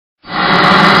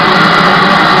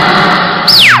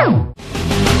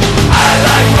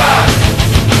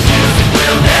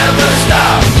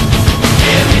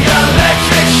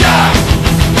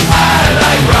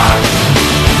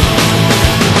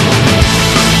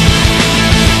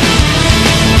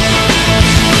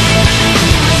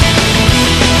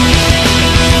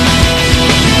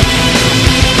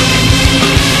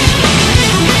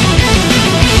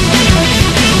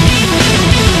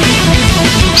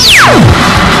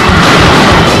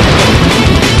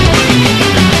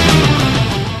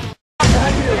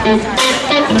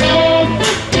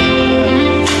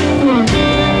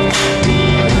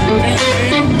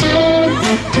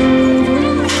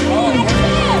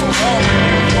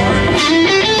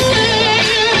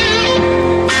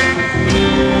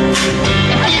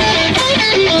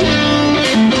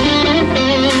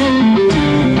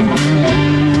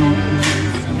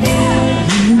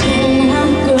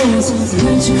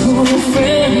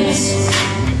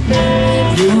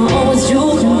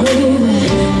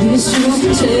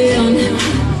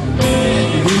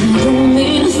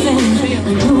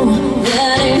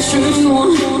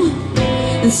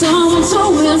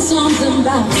something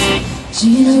about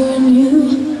Gina and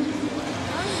you.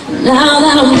 Now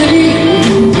that I'm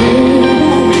leaving,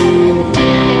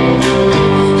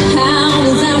 how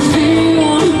does that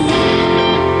feel?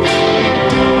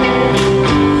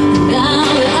 Now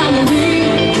that I'm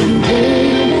leaving,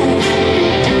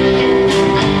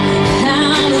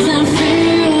 how does that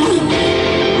feel?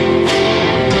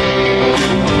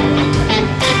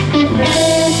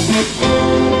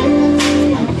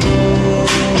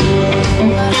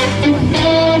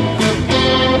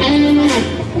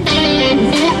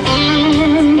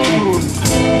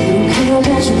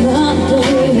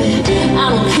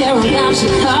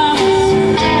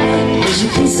 As you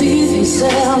can see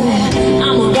yourself,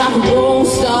 I'm a rock and roll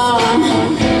star.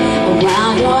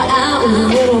 While you're out in the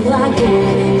little black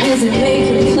room, busy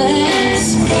making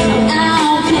plans, I'm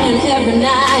out playing every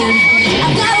night.